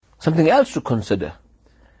Something else to consider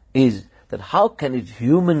is that how can it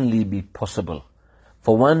humanly be possible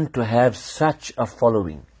for one to have such a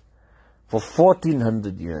following for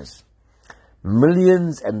 1400 years?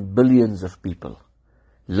 Millions and billions of people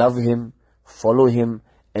love him, follow him,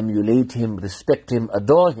 emulate him, respect him,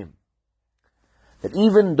 adore him. That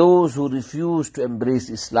even those who refuse to embrace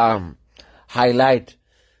Islam highlight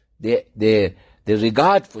their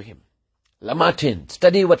regard for him. Lamartine,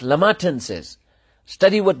 study what Lamartine says.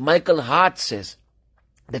 Study what Michael Hart says.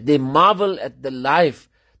 That they marvel at the life,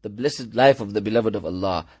 the blessed life of the beloved of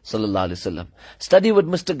Allah sallallahu alaihi wasallam. Study what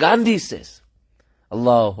Mr. Gandhi says.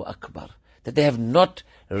 Allahu Akbar. That they have not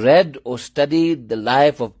read or studied the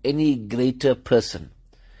life of any greater person.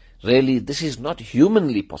 Really, this is not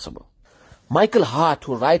humanly possible. Michael Hart,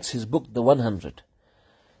 who writes his book, The 100,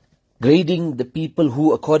 grading the people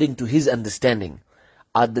who, according to his understanding,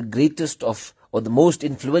 are the greatest of, or the most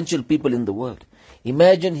influential people in the world.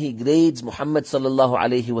 Imagine he grades Muhammad sallallahu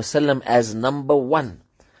alayhi wasallam as number 1.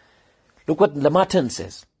 Look what Lamartine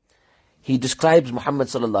says. He describes Muhammad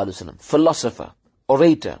sallallahu alayhi wasallam: philosopher,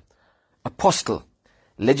 orator, apostle,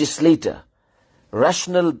 legislator,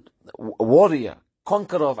 rational warrior,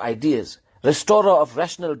 conqueror of ideas, restorer of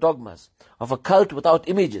rational dogmas, of a cult without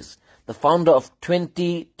images, the founder of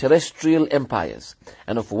 20 terrestrial empires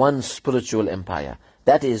and of one spiritual empire.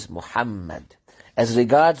 That is Muhammad. As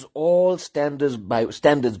regards all standards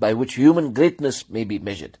by which human greatness may be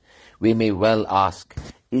measured, we may well ask,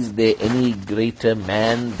 is there any greater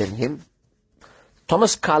man than him?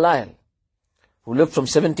 Thomas Carlyle, who lived from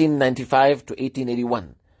 1795 to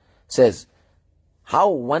 1881, says, how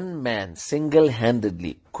one man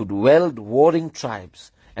single-handedly could weld warring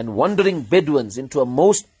tribes and wandering Bedouins into a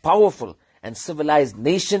most powerful and civilized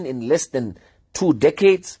nation in less than 2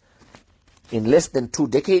 decades.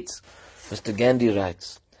 Mr. Gandhi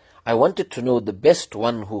writes, I wanted to know the best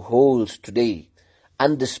one who holds today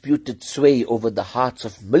undisputed sway over the hearts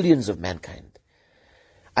of millions of mankind.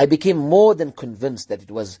 I became more than convinced that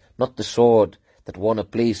it was not the sword that won a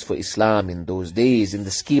place for Islam in those days in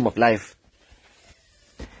the scheme of life.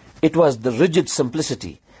 It was the rigid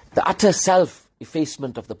simplicity, the utter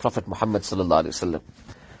self-effacement of the Prophet Muhammad sallallahu alaihi wasallam,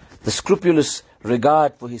 the scrupulous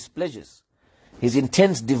regard for his pleasures, his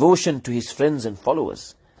intense devotion to his friends and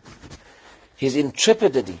followers, his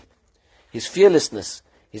intrepidity, his fearlessness,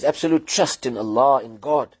 his absolute trust in Allah, in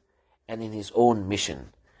God, and in his own mission.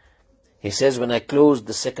 He says, when I closed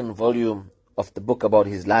the 2nd volume of the book about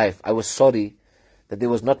his life, I was sorry that there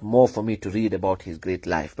was not more for me to read about his great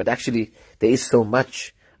life. But actually, there is so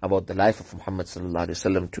much about the life of Muhammad sallallahu alaihi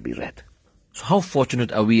wasallam to be read. So how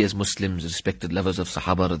fortunate are we as Muslims, respected lovers of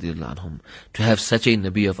Sahaba radiallahu anhum, to have such a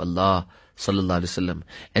Nabi of Allah sallallahu alaihi wasallam,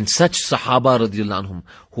 and such Sahaba radiallahu anhum,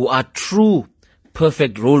 who are true,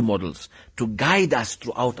 perfect role models to guide us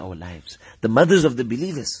throughout our lives. The mothers of the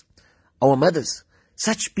believers, our mothers,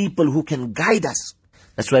 such people who can guide us.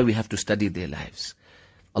 That's why we have to study their lives.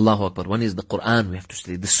 Allahu Akbar. One is the Quran we have to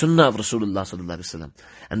study, the Sunnah of Rasulullah sallallahu alaihi wasallam,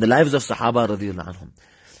 and the lives of Sahaba radiallahu anhum.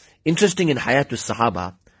 Interesting, in Hayatul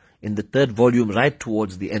Sahaba, in the 3rd volume, right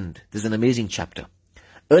towards the end, there's an amazing chapter.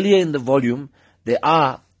 Earlier in the volume, there's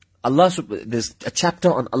a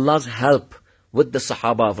chapter on Allah's help with the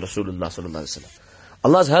Sahaba of Rasulullah sallallahu alaihi wasallam.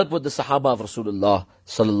 Allah's help with the Sahaba of Rasulullah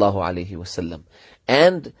sallallahu alaihi wasallam.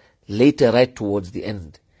 And later, right towards the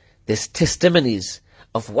end, there's testimonies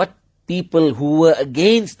of what people who were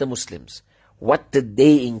against the Muslims, what did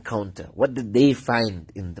they encounter? What did they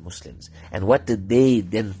find in the Muslims? And what did they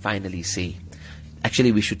then finally say?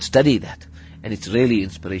 Actually, we should study that. And it's really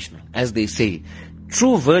inspirational. As they say,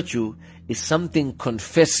 true virtue is something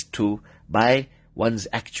confessed to by one's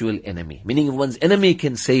actual enemy. Meaning, if one's enemy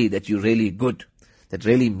can say that you're really good, that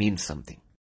really means something.